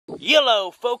Yellow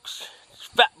folks, it's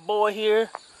Fat Boy here,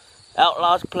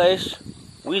 Outlaw's place.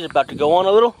 We's about to go on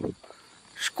a little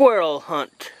squirrel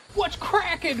hunt. What's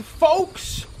cracking,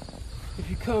 folks? If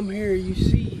you come here, you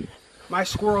see my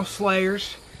squirrel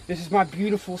slayers. This is my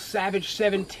beautiful Savage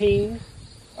 17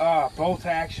 bolt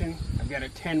action. I've got a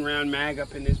 10-round mag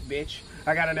up in this bitch.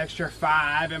 I got an extra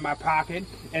 5 in my pocket,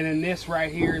 and then this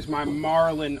right here is my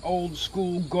Marlin old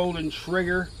school golden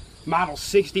trigger model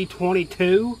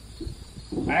 6022.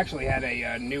 I actually had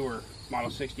a newer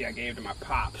model 60 I gave to my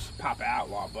Papa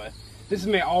Outlaw, but this is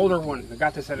my older one. I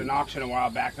got this at an auction a while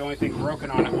back. The only thing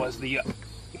broken on it was the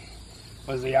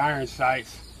iron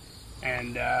sights,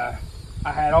 and I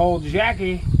had old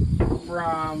Jackie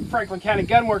from Franklin County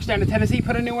Gunworks down in Tennessee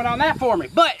put a new one on that for me.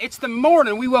 But it's the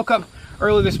morning. We woke up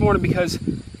early this morning because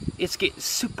it's getting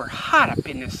super hot up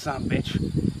in this sumbitch,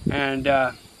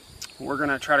 and we're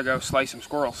gonna try to go slay some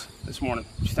squirrels this morning.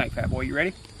 What you think, Fat Boy? You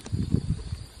ready?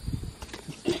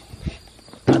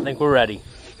 I think we're ready.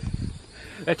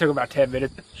 That took about 10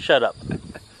 minutes. Shut up.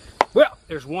 Well,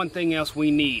 there's one thing else we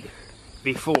need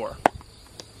before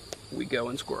we go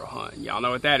and squirrel hunt. Y'all know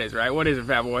what that is, right? What is it,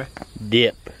 Fat Boy?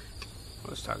 Dip. I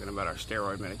was talking about our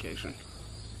steroid medication.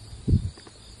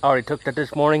 I already took that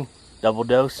this morning. Double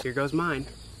dose. Here goes mine.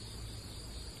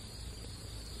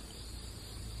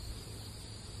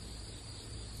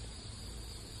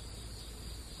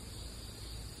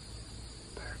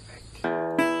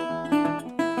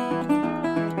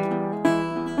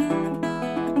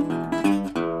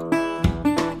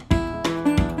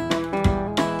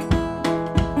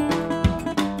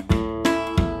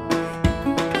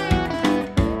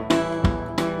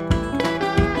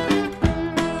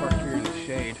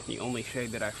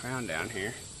 Shade that I found down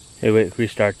here. Hey, wait,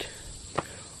 restart.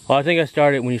 Well, I think I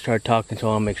started when you started talking, so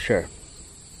I'll make sure.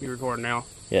 You recording now?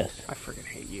 Yes. I freaking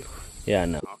hate you. Yeah, I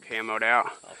know. All camoed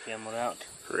out. All camoed out.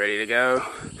 Ready to go.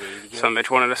 Some bitch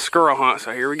wanted a squirrel hunt,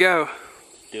 so here we go.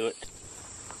 Do it.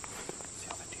 See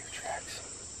all the deer tracks?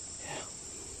 Yeah.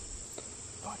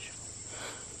 Bunch of them.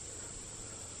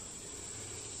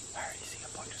 I already see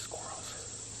a bunch of squirrels.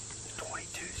 The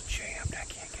 22's jammed. I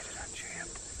can't get it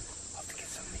unjammed. I'll have to get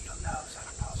some needle nose. I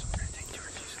don't know, so we're going to take 2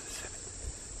 or 2s of the 7.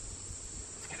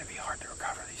 It's going to be hard to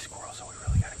recover these squirrels, so we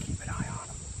really got to keep an eye on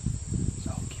them.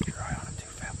 So keep your eye on it too,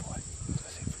 Fat Boy.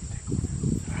 Let's see if we can take one.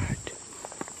 Alright.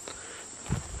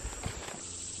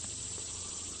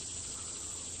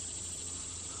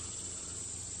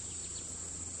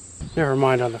 Never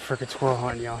mind on the frickin' squirrel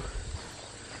hunt, y'all.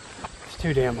 It's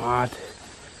too damn hot.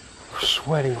 We're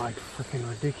sweating like freaking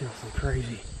ridiculous and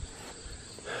crazy.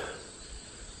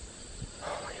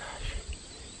 Oh my gosh.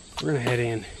 We're gonna head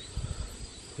in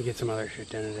and get some other shit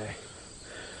done today.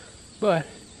 But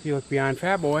if you look behind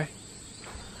Fat Boy,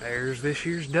 there's this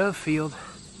year's dove field.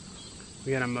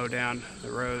 We gotta mow down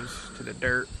the rows to the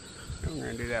dirt. We're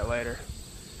gonna do that later.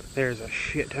 There's a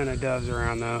shit ton of doves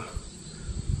around though.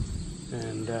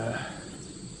 And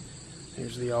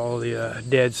there's all the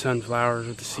dead sunflowers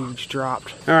with the seeds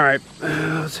dropped. All right,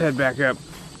 let's head back up,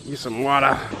 get some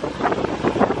water.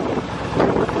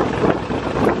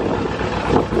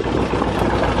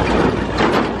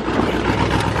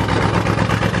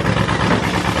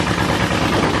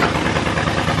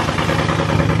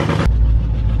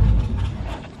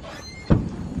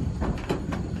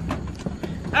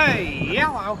 Hey,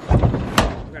 yellow.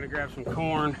 We're gonna grab some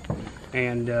corn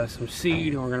and some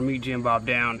seed, and we're gonna meet Jim Bob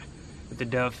down at the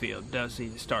dove field. Dove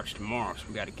season starts tomorrow, so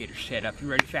we gotta get her set up. You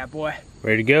ready, Fat Boy?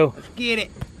 Ready to go. Let's get it.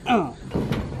 Oh!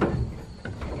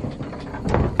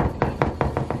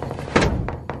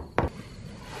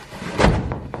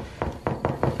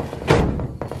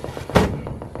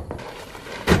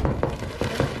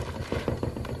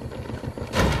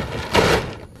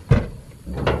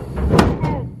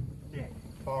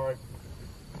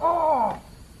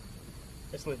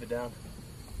 Let's leave it down.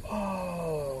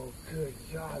 Oh, good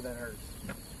God, that hurts.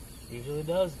 Usually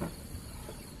does.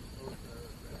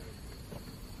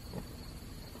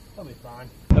 That'll be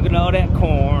fine. Look at all that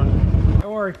corn.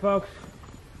 Don't worry, folks.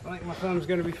 I think my thumb's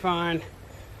gonna be fine.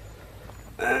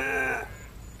 Trying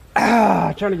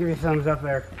to give you a thumbs up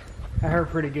there. That hurt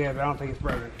pretty good, but I don't think it's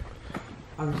broken.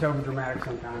 I'm just over dramatic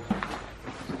sometimes.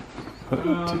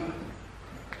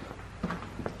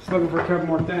 Just looking for a couple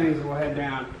more things and we'll head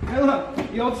down. Hey look,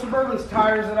 the old Suburban's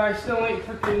tires that I still ain't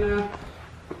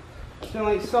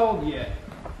sold yet.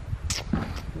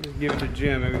 Just give it to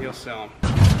Jim, maybe he'll sell them.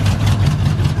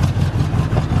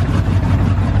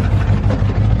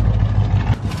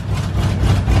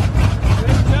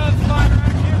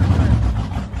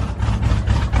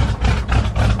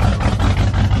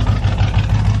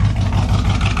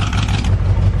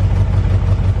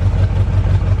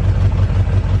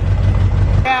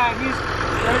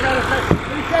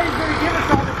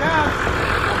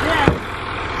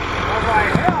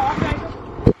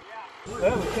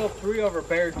 3 over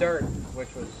bare dirt,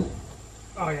 which was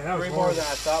that was way more than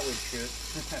I thought we'd shoot.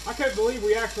 I can't believe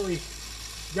we actually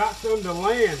got some to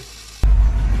land.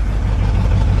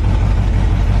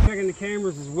 Checking the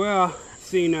cameras as well.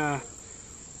 Seen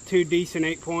 2 decent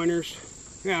 8-pointers.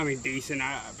 Yeah, I mean decent.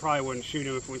 I probably wouldn't shoot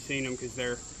them if we seen them because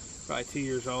they're probably 2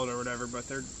 years old or whatever, but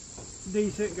they're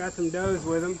decent. Got some does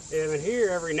with them. They've been here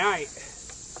every night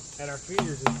at our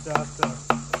feeders and stuff, so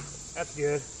that's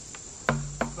good.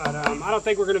 But I don't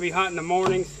think we're going to be hunting the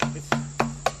mornings. It's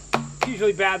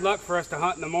usually bad luck for us to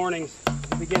hunt in the mornings at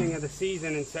the beginning of the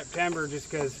season in September, just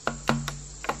because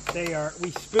we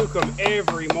spook them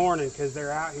every morning because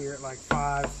they're out here at like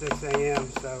 5, 6 a.m.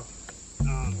 So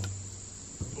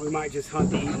we might just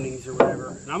hunt the evenings or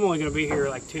whatever. And I'm only going to be here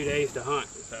like 2 days to hunt,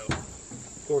 so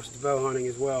of course it's bow hunting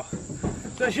as well.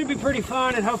 So it should be pretty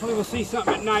fun, and hopefully we'll see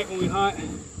something at night when we hunt.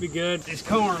 Be good. This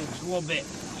corn is a little bit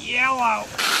yellow.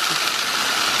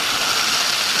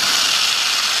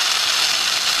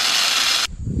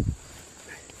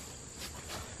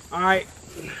 Alright,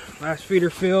 last feeder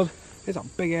filled. There's a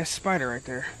big ass spider right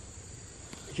there.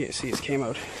 You can't see it's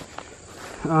camoed.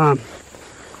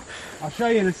 I'll show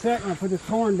you in a sec when I put this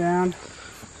corn down.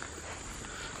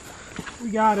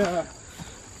 We got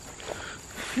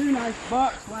 2 nice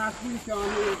bucks last week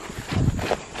on here.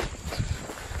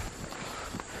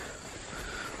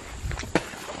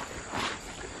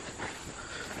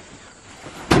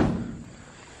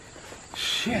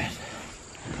 Shit.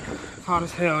 Hot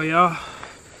as hell, y'all.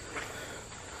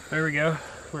 There we go.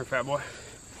 Come here, fat boy.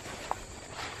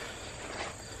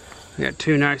 We got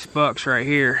 2 nice bucks right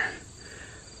here.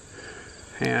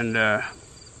 And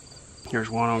there's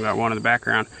one. I got one in the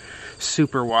background.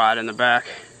 Super wide in the back.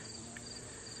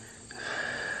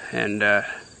 And this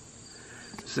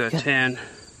is a 10.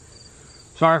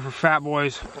 Sorry for fat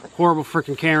boys. Horrible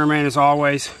freaking cameraman as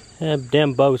always. Yeah,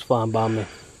 damn bugs flying by me.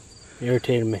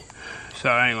 Irritating me. So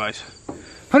anyways,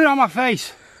 put it on my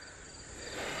face.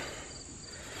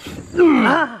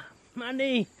 Ah, my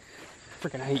knee.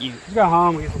 Freaking hate you. Let's go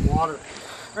home and get some water.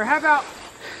 Or how about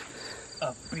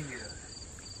a beer?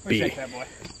 What do you think, fat boy?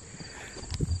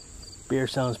 Beer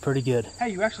sounds pretty good. Hey,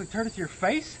 you actually turned it to your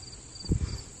face?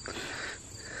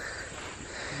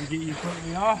 Did you get you putting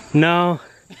me off? No.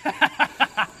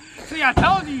 See, I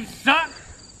told you suck.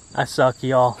 I suck,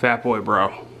 y'all. Fat boy, bro.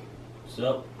 What's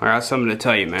up? I got something to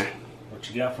tell you, man. What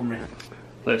you got for me?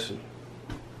 Listen.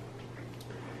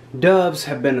 Doves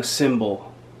have been a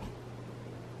symbol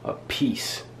of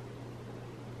peace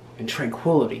and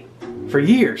tranquility for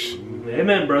years.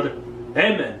 Amen, brother.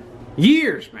 Amen.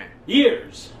 Years, man.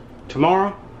 Years.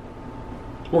 Tomorrow,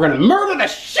 we're gonna murder the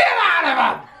shit out of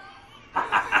them.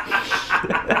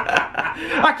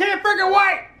 I can't freaking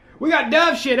wait. We got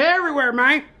dove shit everywhere,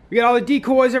 man. We got all the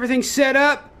decoys, everything set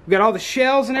up. We got all the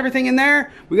shells and everything in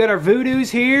there. We got our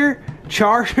voodoos here.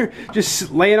 Charger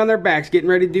just laying on their backs, getting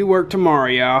ready to do work tomorrow,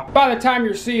 y'all. By the time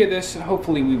you're seeing this,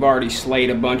 hopefully we've already slayed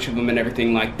a bunch of them and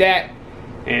everything like that.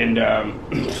 And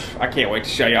I can't wait to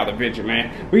show y'all the video,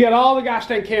 man. We got all the gosh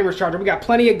dang cameras charged. We got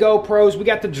plenty of GoPros. We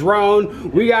got the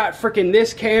drone. We got freaking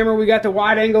this camera. We got the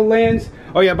wide angle lens.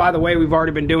 Oh yeah, by the way, we've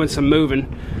already been doing some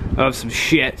moving of some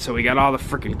shit. So we got all the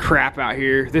freaking crap out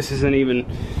here. This isn't even,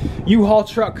 U-Haul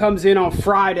truck comes in on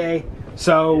Friday.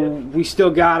 So we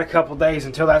still got a couple days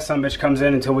until that sumbitch comes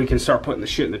in, until we can start putting the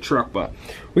shit in the truck. But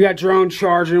we got drone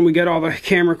charging. We got all the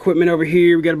camera equipment over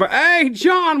here. We got hey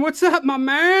John, what's up, my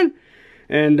man?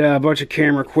 And a bunch of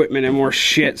camera equipment and more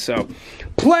shit. So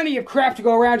plenty of crap to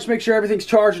go around. Just make sure everything's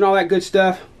charged and all that good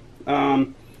stuff.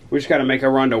 We just got to make a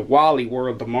run to Wally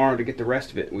World tomorrow to get the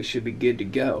rest of it. We should be good to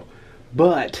go.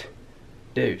 But,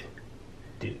 dude,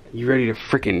 you ready to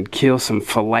freaking kill some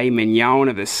filet mignon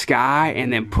of the sky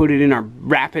and then put it in our,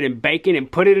 wrap it in bacon and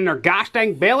put it in our gosh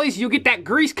dang bellies? You get that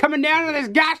grease coming down into this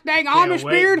gosh dang Amish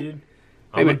beard? Dude.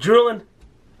 I'm drooling.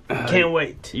 Can't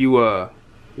wait. You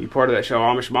part of that show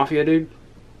Amish Mafia, dude?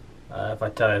 If I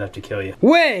tell you, I'd have to kill you.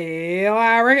 Well,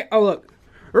 I reckon. Oh, look.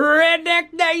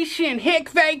 Redneck Nation, hick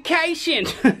vacation.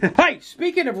 Hey,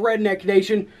 speaking of Redneck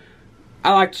Nation,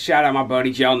 I like to shout out my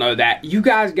buddies. Y'all know that. You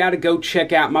guys got to go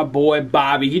check out my boy,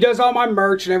 Bobby. He does all my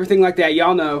merch and everything like that.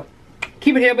 Y'all know.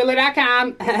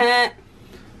 KeepItHillbilly.com.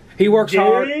 He works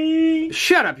hard.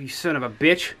 Shut up, you son of a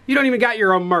bitch. You don't even got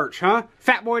your own merch, huh?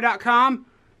 Fatboy.com.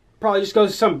 Probably just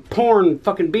goes to some porn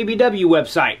fucking BBW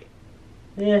website.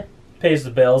 Yeah, pays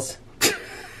the bills.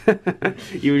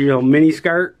 You your little mini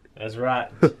skirt? That's right.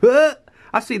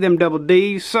 I see them double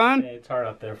D's, son. Yeah, it's hard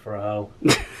out there for a hoe.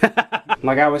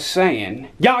 Like I was saying,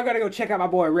 y'all gotta go check out my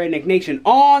boy Redneck Nation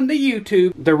on the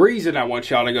YouTube. The reason I want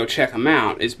y'all to go check him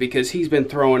out is because he's been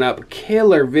throwing up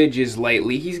killer vidges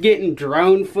lately. He's getting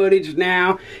drone footage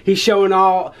now. He's showing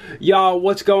all y'all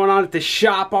what's going on at the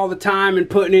shop all the time and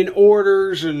putting in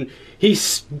orders, and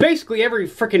he's basically every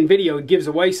freaking video gives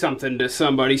away something to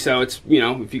somebody, so it's, you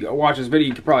know, if you go watch this video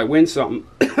you could probably win something.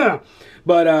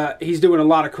 But he's doing a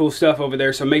lot of cool stuff over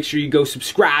there, so make sure you go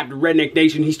subscribe to Redneck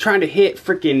Nation. He's trying to hit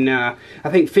freaking, I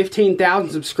think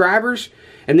 15,000 subscribers,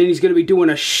 and then he's going to be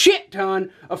doing a shit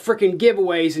ton of freaking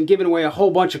giveaways and giving away a whole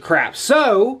bunch of crap.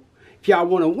 So, if y'all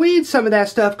want to win some of that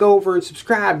stuff, go over and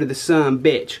subscribe to the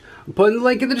sumbitch. I'm putting the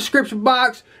link in the description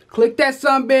box. Click that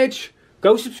sumbitch.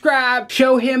 Go subscribe.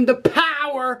 Show him the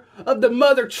power of the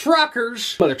mother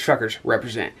truckers. Mother truckers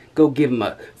represent. Go give him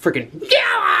a freaking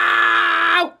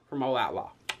from old Outlaw.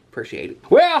 Appreciate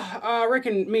it. Well, I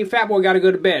reckon me and Fat Boy gotta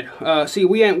go to bed. See,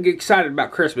 we ain't get excited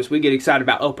about Christmas. We get excited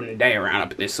about opening day around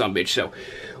up in this sumbitch. So,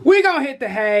 we gonna hit the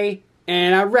hay,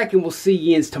 and I reckon we'll see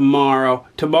yins tomorrow.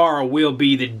 Tomorrow will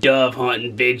be the dove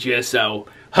hunting video, so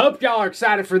hope y'all are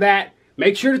excited for that.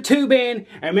 Make sure to tube in,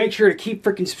 and make sure to keep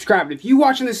freaking subscribing. If you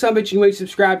watching this sumbitch and you ain't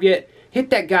subscribed yet, hit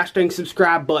that gosh dang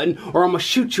subscribe button, or I'm gonna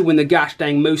shoot you in the gosh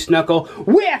dang moose knuckle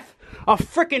with a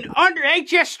freaking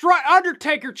HS Strut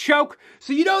Undertaker choke,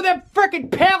 so you know them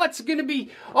freaking pellets are gonna be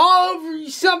all over you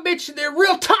sumbitch. They're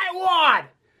real tight wad.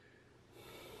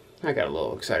 I got a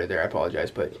little excited there, I apologize,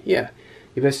 but yeah,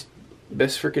 you best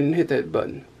freaking hit that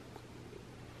button,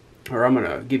 or I'm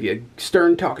gonna give you a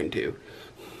stern talking to.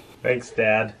 Thanks,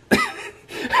 Dad.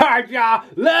 Alright, y'all,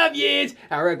 love yous.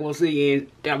 I reckon we'll see you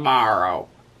tomorrow.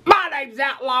 My name's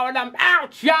Outlaw, and I'm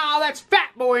out, y'all. That's Fat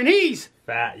Boy, and he's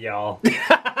Fat, y'all.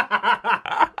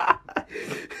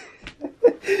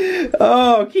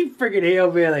 Oh, keep freaking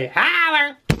hillbilly.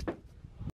 Holler!